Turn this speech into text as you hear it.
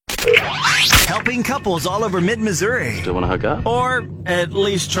helping couples all over mid-Missouri. Still want to hook up? Or at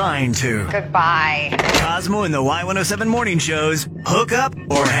least trying to. Goodbye. Cosmo and the Y107 Morning Show's Hook Up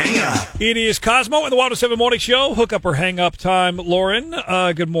or Hang Up. It is Cosmo and the Y107 Morning Show. Hook up or hang up time. Lauren,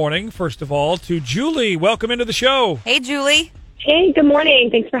 good morning, first of all, to Julie. Welcome into the show. Hey, Julie. Hey, good morning.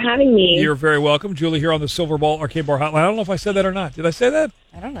 Thanks for having me. You're very welcome. Julie here on the Silver Ball Arcade Bar Hotline. I don't know if I said that or not. Did I say that?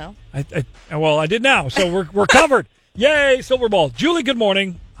 I don't know. Well, I did now, so we're covered. Yay, Silver Ball. Julie, good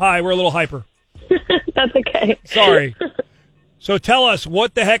morning. Hi, we're a little hyper. That's okay. Sorry. So tell us,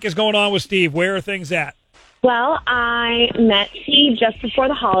 what the heck is going on with Steve? Where are things at? Well, I met Steve just before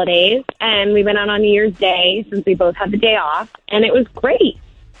the holidays, and we went out on New Year's Day since we both had the day off, and it was great.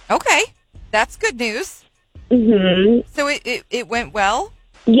 Okay. That's good news. Mm-hmm. So it went well?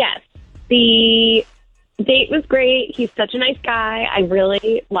 Yes. The date was great. He's such a nice guy. I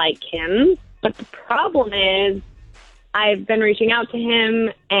really like him. But the problem is I've been reaching out to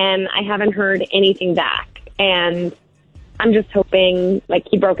him, and I haven't heard anything back. And I'm just hoping, like,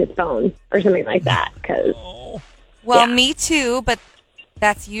 he broke his phone or something like that. Well, me too, but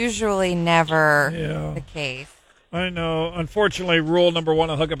that's usually never the case. I know. Unfortunately, rule number one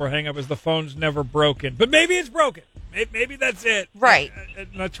of Hook Up or Hang Up is the phone's never broken. But maybe it's broken. Maybe that's it. Right. I'm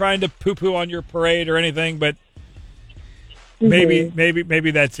not trying to poo-poo on your parade or anything, but maybe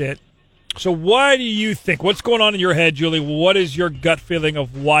that's it. So why do you think? What's going on in your head, Julie? What is your gut feeling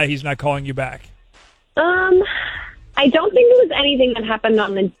of why he's not calling you back? I don't think it was anything that happened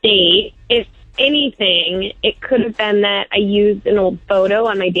on the date. If anything, it could have been that I used an old photo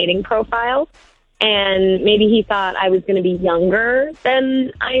on my dating profile, and maybe he thought I was going to be younger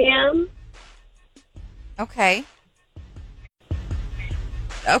than I am. Okay,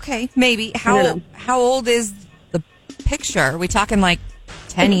 maybe. How old is the picture? Are we talking like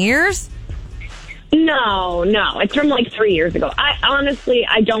 10 years? No. It's from like 3 years ago.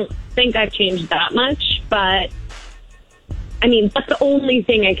 I don't think I've changed that much, but I mean, that's the only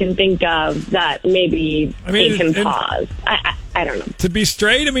thing I can think of that maybe they can pause. I don't know. To be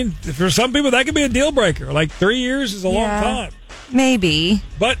straight, I mean, for some people, that could be a deal breaker. Like 3 years is a long time. Maybe.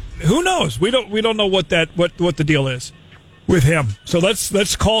 But who knows? We don't know what the deal is with him. So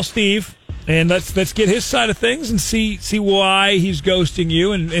let's call Steve and let's get his side of things and see why he's ghosting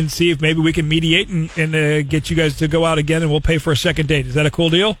you and see if maybe we can mediate and get you guys to go out again, and we'll pay for a second date. Is that a cool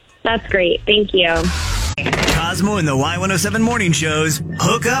deal? That's great. Thank you. Cosmo and the Y107 Morning Show's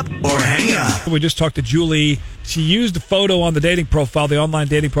Hook Up or Hang Up. We just talked to Julie. She used a photo on the dating profile, the online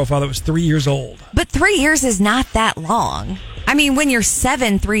dating profile, that was 3 years old. But 3 years is not that long. I mean, when you're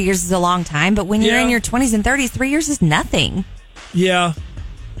 7, 3 years is a long time, but when you're in your 20s and 30s, 3 years is nothing. Yeah.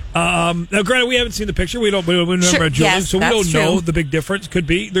 Now, granted, we haven't seen the picture. We remember Julie, yes, so we don't know true. the big difference. Could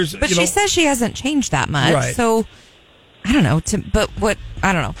be. But she says she hasn't changed that much. Right. So, I don't know.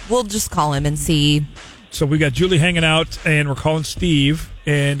 I don't know. We'll just call him and see. So we got Julie hanging out, and we're calling Steve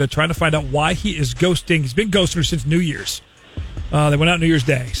and trying to find out why he is ghosting. He's been ghosting her since New Year's. They went out New Year's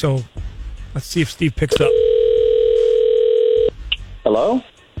Day. So let's see if Steve picks up. Hello?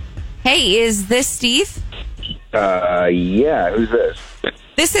 Hey, is this Steve? Yeah. Who's this?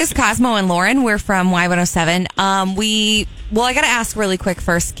 This is Cosmo and Lauren. We're from Y107. I got to ask really quick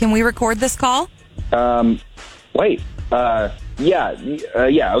first. Can we record this call? Wait. Yeah.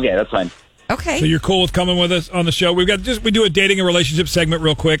 Okay, that's fine. Okay. So you're cool with coming with us on the show? We do a dating and relationship segment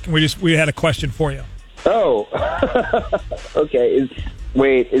real quick, and we had a question for you. Oh. Okay.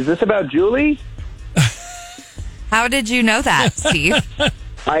 Is this about Julie? How did you know that, Steve?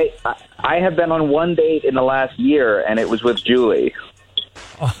 I have been on one date in the last year, and it was with Julie.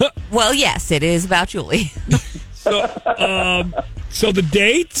 Well, yes, it is about Julie. So the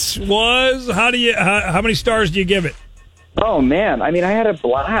date was, how many stars do you give it? Oh, man. I mean, I had a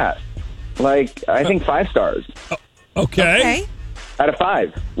blast. Like, I think 5 stars. Okay. Out of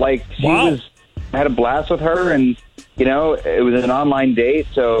 5. Like, I had a blast with her, and, it was an online date,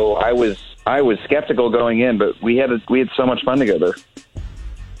 so I was skeptical going in, but we had so much fun together.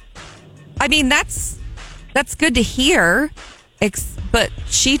 I mean, that's good to hear, but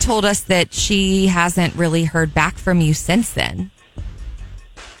she told us that she hasn't really heard back from you since then.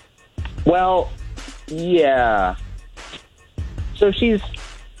 Well, yeah. So she's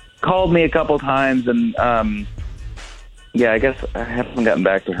called me a couple times, and I guess I haven't gotten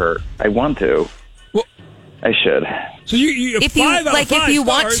back to her. I want to. Well, I should. So if you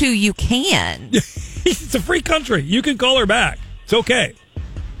want to, you can. It's a free country. You can call her back. It's okay.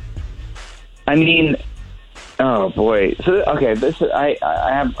 I mean, oh boy. So okay, this is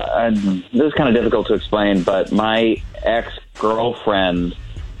kind of difficult to explain, but my ex-girlfriend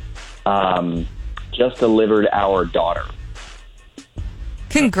just delivered our daughter.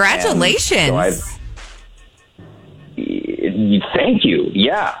 Congratulations. Thank you.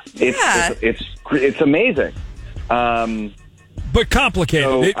 Yeah. It's amazing. But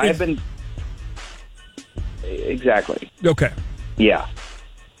complicated. So I've been... Exactly. Okay. Yeah.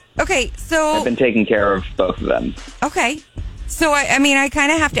 Okay, so... I've been taking care of both of them. Okay. So, I mean, I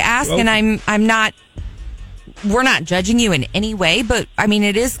kind of have to ask, and I'm not... We're not judging you in any way, but, I mean,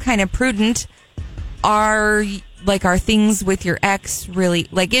 it is kind of prudent. Are things with your ex really...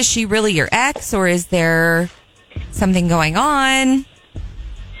 Like, is she really your ex, or is there something going on?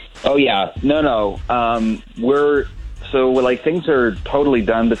 Oh, yeah. No. Things are totally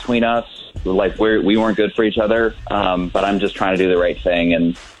done between us. Like, we weren't good for each other, but I'm just trying to do the right thing.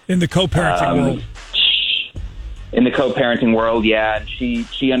 And in the co-parenting world. In the co-parenting world, yeah. And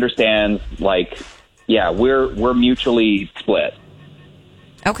she understands, like, yeah, we're mutually split.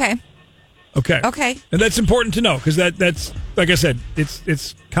 Okay. And that's important to know, because that's, like I said,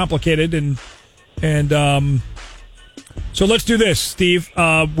 it's complicated. And so let's do this, Steve.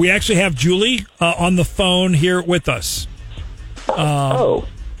 We actually have Julie on the phone here with us.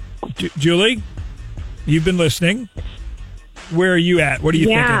 Julie, you've been listening. Where are you at? What are you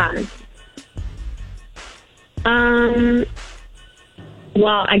thinking?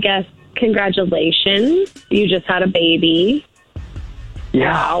 Well, I guess congratulations. You just had a baby.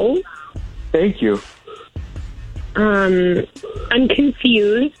 Yeah. Wow. Thank you. I'm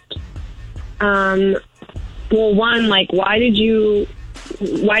confused. Well, one, like, why did you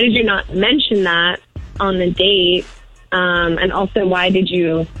not mention that on the date? And also, why did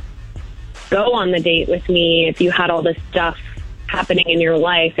you go on the date with me if you had all this stuff happening in your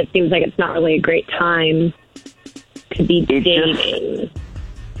life? It seems like it's not really a great time to be dating.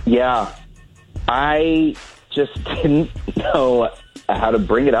 Yeah. I just didn't know how to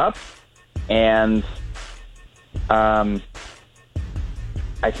bring it up. And I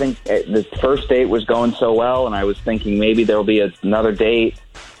think the first date was going so well, and I was thinking maybe there'll be another date,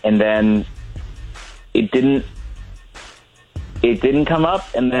 and then it didn't come up,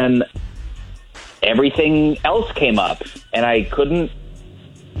 and then everything else came up, and I couldn't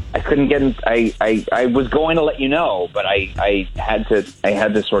get in, I was going to let you know, but I had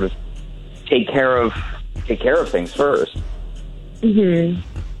to sort of take care of things first. Mm-hmm.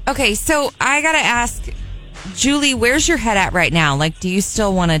 Okay, so I gotta ask, Julie, where's your head at right now? Like, do you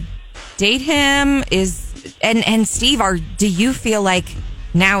still want to date him? And Steve, do you feel like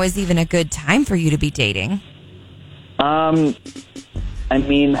now is even a good time for you to be dating? I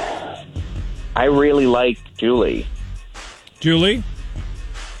mean, I really like Julie. Julie?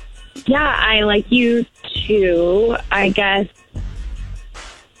 Yeah, I like you too. I guess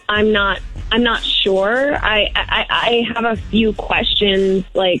I'm not sure. I have a few questions,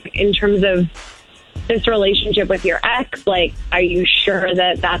 like, in terms of this relationship with your ex. Like, are you sure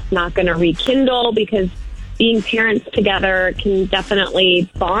that that's not going to rekindle? Because being parents together can definitely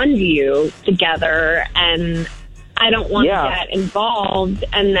bond you together, and I don't want to get involved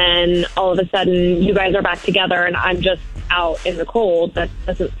and then all of a sudden you guys are back together and I'm just out in the cold. That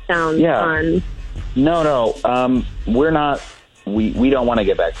doesn't sound fun. No. We're not. We don't want to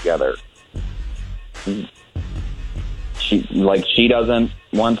get back together. She doesn't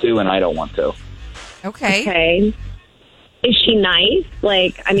want to, and I don't want to. Okay. Is she nice?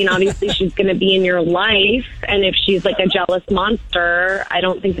 Like, I mean, obviously she's going to be in your life, and if she's like a jealous monster, I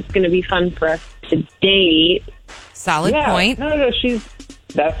don't think it's going to be fun for us to date. Solid point. No, she's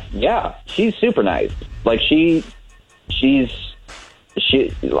super nice. Like, she's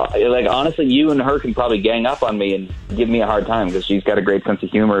like, honestly, you and her can probably gang up on me and give me a hard time because she's got a great sense of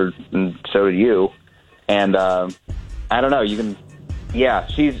humor, and so do you. And I don't know. You can,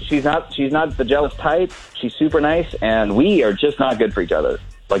 she's not the jealous type. She's super nice, and we are just not good for each other.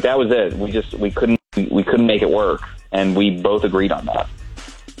 Like, that was it. We couldn't make it work, and we both agreed on that.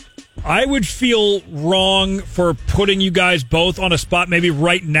 I would feel wrong for putting you guys both on a spot, maybe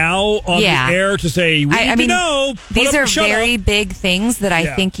right now on the air, to say, these are very big things that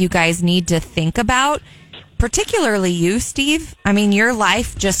I think you guys need to think about, particularly you, Steve. I mean, your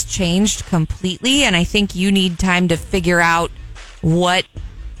life just changed completely, and I think you need time to figure out what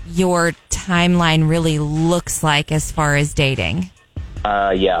your timeline really looks like as far as dating.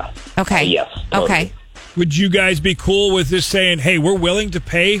 Yeah. Okay. Yes. Totally. Okay. Would you guys be cool with this saying, hey, we're willing to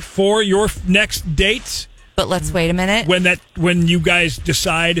pay for your next dates? But let's wait a minute. When you guys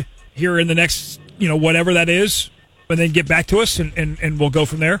decide here in the next, whatever that is, and then get back to us and we'll go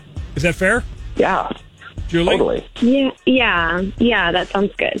from there. Is that fair? Yeah. Julie? Totally. Yeah, that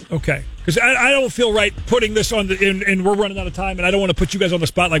sounds good. Okay. Because I don't feel right putting this on and we're running out of time, and I don't want to put you guys on the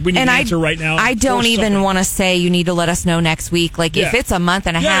spot. Like, we need an answer right now. I don't even want to say you need to let us know next week. Like, if it's a month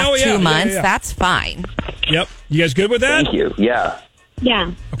and a half, 2 months, that's fine. Yep. You guys good with that? Thank you. Yeah.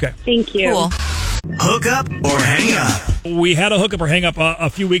 Yeah. Okay. Thank you. Cool. Hook up or hang up? We had a hook up or hang up a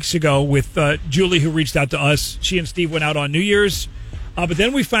few weeks ago with Julie, who reached out to us. She and Steve went out on New Year's. But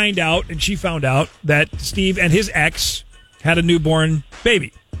then we she found out that Steve and his ex had a newborn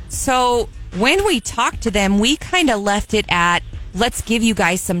baby. So when we talked to them, we kind of left it at, let's give you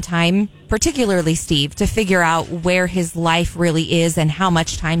guys some time, particularly Steve, to figure out where his life really is and how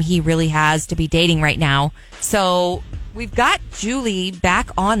much time he really has to be dating right now. So we've got Julie back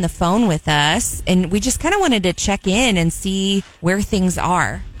on the phone with us, and we just kind of wanted to check in and see where things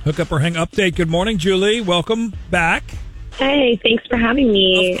are. Hook up or hang update. Good morning, Julie. Welcome back. Hey, thanks for having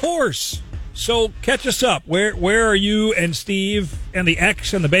me. Of course. So catch us up. Where are you and Steve and the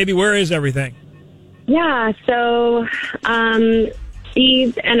ex and the baby? Where is everything? Yeah, so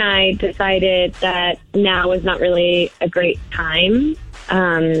Steve and I decided that now is not really a great time.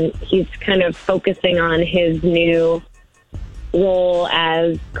 He's kind of focusing on his new role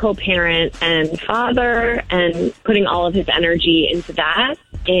as co-parent and father and putting all of his energy into that.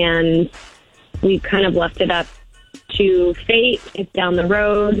 And we kind of left it up to fate. If down the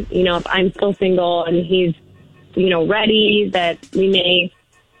road, if I'm still single and he's, ready, that we may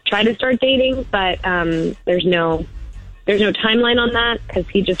try to start dating, but there's no timeline on that because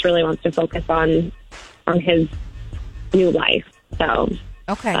he just really wants to focus on his new life. So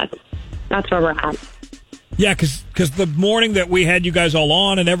okay, that's where we're at. Yeah, because the morning that we had you guys all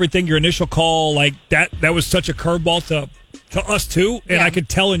on and everything, your initial call, like that was such a curveball to us too, and I could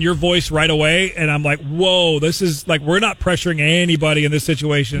tell in your voice right away, and I'm like, whoa, this is like, we're not pressuring anybody in this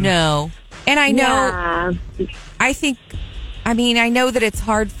situation. No. And I know, I know that it's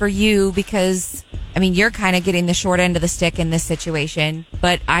hard for you because, you're kind of getting the short end of the stick in this situation,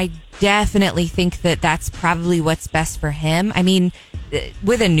 but I definitely think that that's probably what's best for him.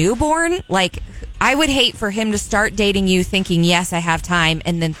 With a newborn, like, I would hate for him to start dating you thinking, yes, I have time,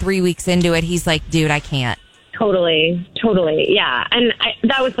 and then 3 weeks into it, he's like, dude, I can't. Totally. Yeah. And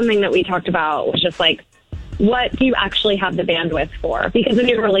that was something that we talked about, was just like, what do you actually have the bandwidth for? Because a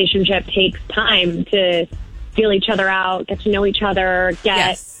new relationship takes time to feel each other out, get to know each other,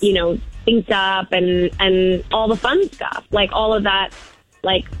 get, synced up and all the fun stuff. Like all of that,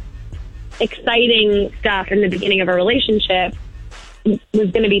 like exciting stuff in the beginning of a relationship was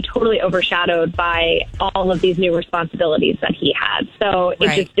going to be totally overshadowed by all of these new responsibilities that he had. So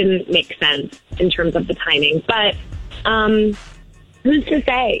it just didn't make sense in terms of the timing. But who's to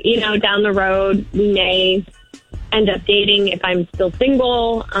say, down the road, we may end up dating if I'm still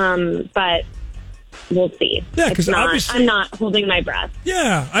single. But we'll see. Yeah, because I'm not holding my breath.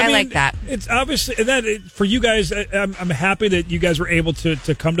 Yeah. I mean, like that. It's obviously, and that for you guys, I'm happy that you guys were able to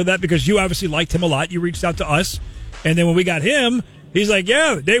come to that because you obviously liked him a lot. You reached out to us. And then when we got him, he's like,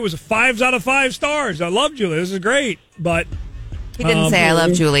 yeah, the day was 5 out of 5 stars. I love Julie. This is great. But he didn't say I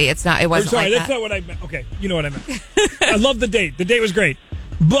love Julie. It wasn't sorry, like that's not what I meant. Okay, you know what I meant. I love the date. The date was great.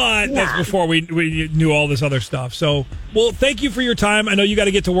 But that's before we knew all this other stuff. So, well, thank you for your time. I know you got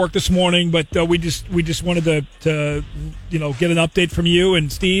to get to work this morning, but we just wanted to get an update from you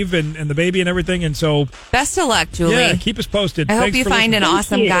and Steve and the baby and everything. And so, best of luck, Julie. Yeah, keep us posted. I Thanks hope you find an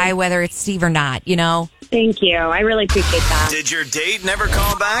awesome guy, whether it's Steve or not. Thank you. I really appreciate that. Did your date never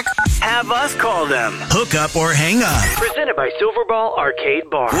call back? Have us call them. Hook up or hang up. Presented by Silverball Arcade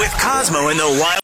Bar. With Cosmo in the Wild